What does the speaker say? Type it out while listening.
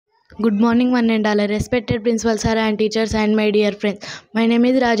Good morning, one and all. Respected principal sir and teachers and my dear friends. My name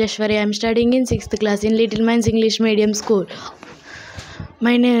is Rajeshwari. I am studying in 6th class in Little Minds English Medium School.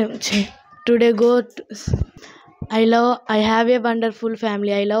 My name today go. I have a wonderful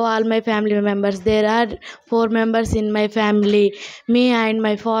family. I love all my family members. There are four members in my family. Me and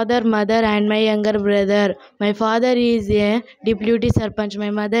my father, mother and my younger brother. My father is a deputy sarpanch. My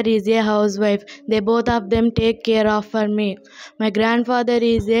mother is a housewife. They both of them take care of for me. My grandfather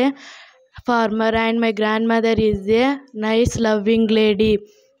is a farmer and my grandmother is a nice loving lady.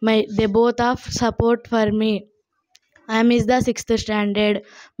 They both have support for me. I am is the sixth standard.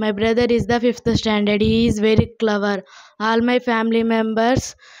 My brother is the fifth standard. He is very clever. All my family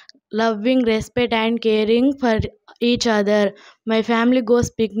members loving, respect and caring for each other. My family goes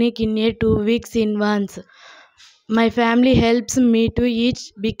picnic in a 2 weeks in once. My family helps me to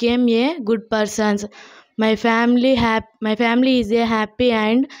each become a good person. My family is a happy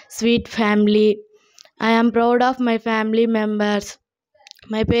and sweet family. I am proud of my family members.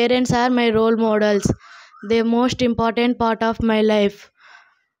 My parents are my role models. The most important part of my life.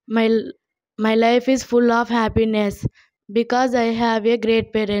 My my life is full of happiness because I have a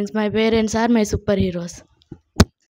great parents. My parents are my superheroes.